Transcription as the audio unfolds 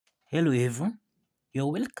Hello everyone, you're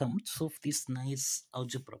welcome to solve this nice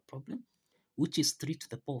algebra problem, which is 3 to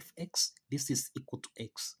the power of x. This is equal to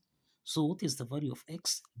x. So what is the value of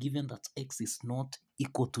x given that x is not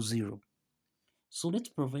equal to 0? So let's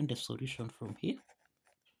provide the solution from here.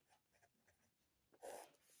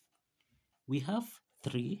 We have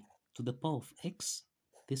 3 to the power of x.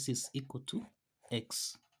 This is equal to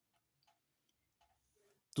x.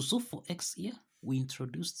 To solve for x here, we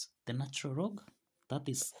introduced the natural log. That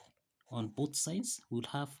is, on both sides, we'll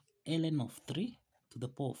have ln of 3 to the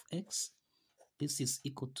power of x. This is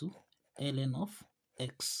equal to ln of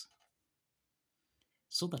x.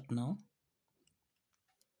 So that now,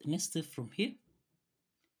 the next step from here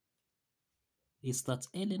is that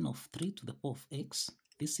ln of 3 to the power of x,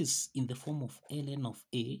 this is in the form of ln of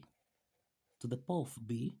a to the power of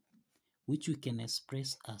b, which we can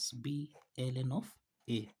express as b ln of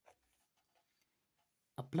a.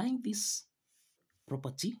 Applying this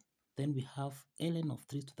property, then we have ln of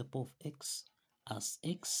 3 to the power of x as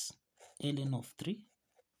x ln of 3.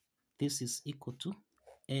 This is equal to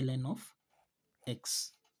ln of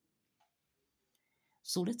x.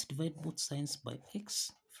 So let's divide both sides by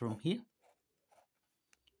x from here.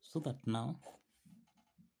 So that now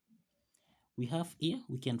we have here,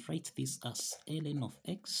 we can write this as ln of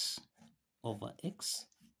x over x.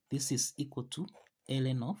 This is equal to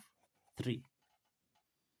ln of 3.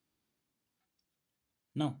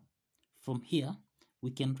 Now, from here,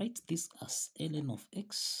 we can write this as ln of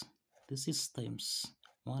x. This is times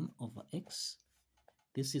 1 over x.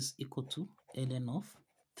 This is equal to ln of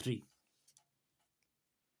 3.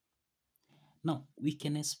 Now, we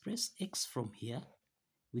can express x from here.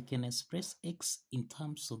 We can express x in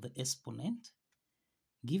terms of the exponent,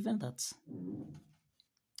 given that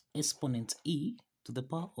exponent e to the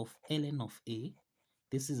power of ln of a,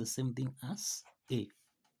 this is the same thing as a.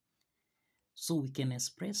 So we can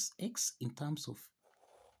express x in terms of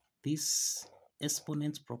this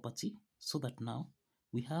exponent property, so that now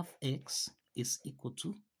we have x is equal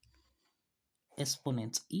to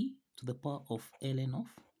exponent e to the power of ln of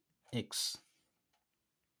x.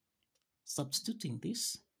 Substituting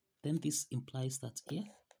this, then this implies that here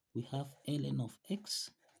we have ln of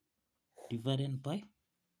x divided by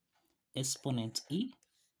exponent e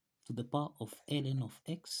to the power of ln of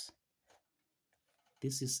x.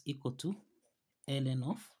 This is equal to ln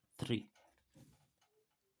of 3.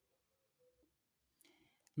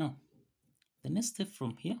 Now, the next step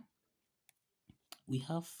from here, we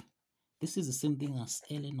have, this is the same thing as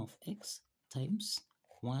ln of x times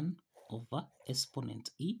 1 over exponent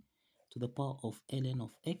e to the power of ln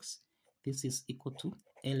of x. This is equal to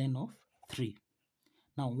ln of 3.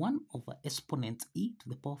 Now, 1 over exponent e to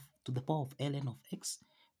the power of ln of x,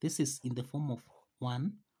 this is in the form of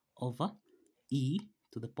 1 over e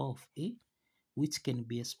to the power of a, which can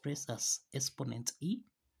be expressed as exponent e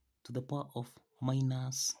to the power of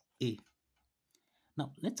minus a.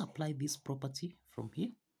 Now, let's apply this property from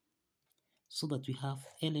here, so that we have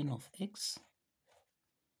ln of x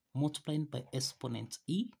multiplied by exponent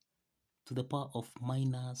e to the power of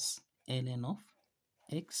minus ln of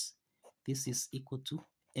x. This is equal to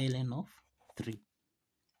ln of 3.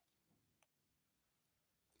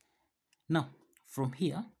 Now, from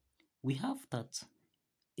here, we have that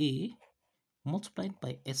a multiplied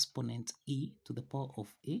by exponent e to the power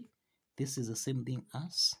of a, this is the same thing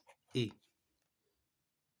as a.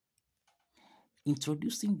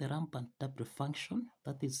 Introducing the rampant W function,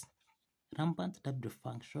 that is rampant W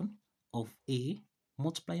function of a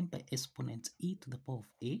multiplied by exponent e to the power of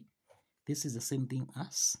a, this is the same thing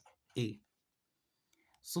as a.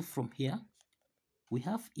 So from here, we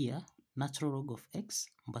have here natural log of x,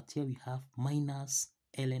 but here we have minus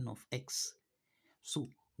ln of x. So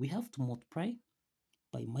we have to multiply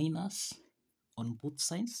by minus on both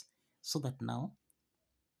sides, so that now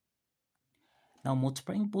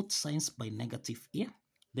multiplying both sides by negative here,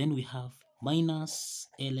 then we have minus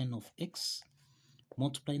ln of x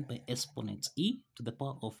multiplied by exponent e to the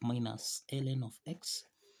power of minus ln of x.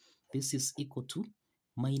 This is equal to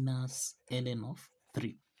minus ln of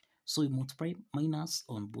 3. So we multiply minus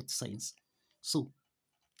on both sides. So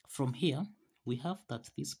from here, we have that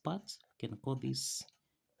this part, can call this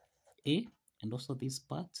a, and also this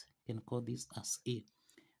part, can call this as a.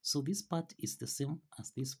 So this part is the same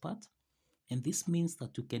as this part, and this means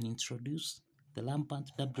that you can introduce the rampant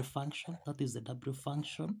W function, that is the W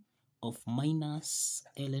function of minus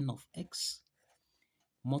ln of x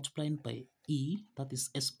multiplied by e, that is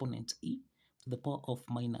exponent e to the power of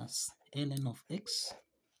minus ln of x.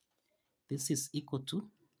 This is equal to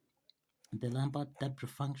the rampant W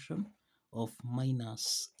function of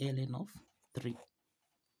minus ln of 3.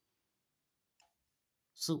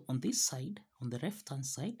 So on this side, on the left hand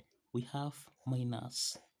side, we have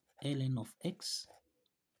minus ln of x.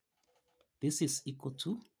 This is equal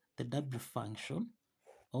to the w function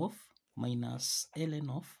of minus ln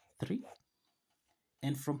of 3.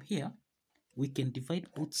 And from here, we can divide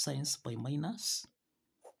both signs by minus,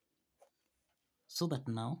 so that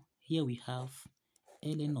now here we have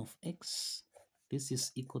ln of x. This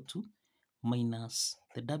is equal to minus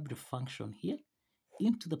the w function here.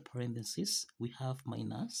 Into the parentheses, we have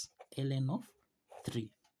minus ln of 3.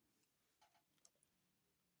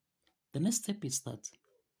 The next step is that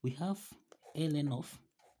we have ln of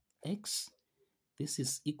x. This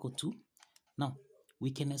is equal to, now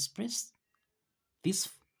we can express this,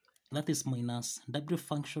 that is minus w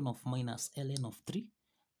function of minus ln of 3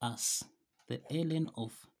 as the ln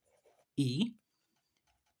of e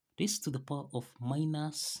raised to the power of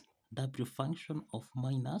minus w function of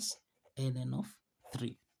minus ln of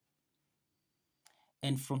 3.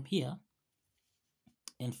 And from here,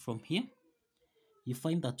 you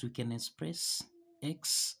find that we can express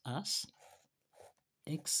x as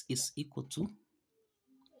x is equal to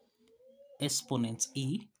exponent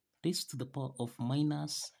e raised to the power of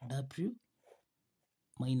minus w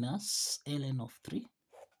minus ln of 3.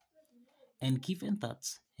 And given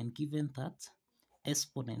that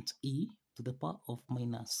exponent e to the power of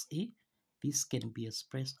minus a, this can be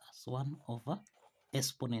expressed as 1 over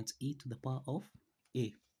exponent e to the power of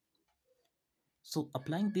a. So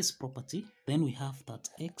applying this property, then we have that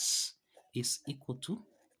x is equal to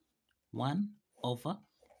 1 over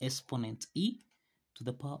exponent e to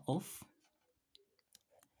the power of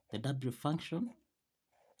the w function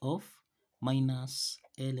of minus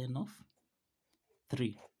ln of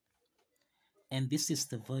 3. And this is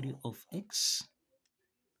the value of x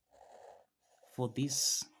for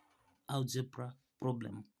this algebra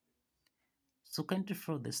problem. So kindly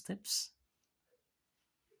follow the steps.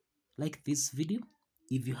 Like this video.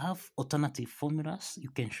 If you have alternative formulas, you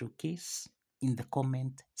can showcase in the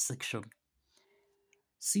comment section.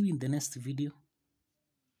 See you in the next video.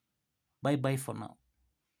 Bye bye for now.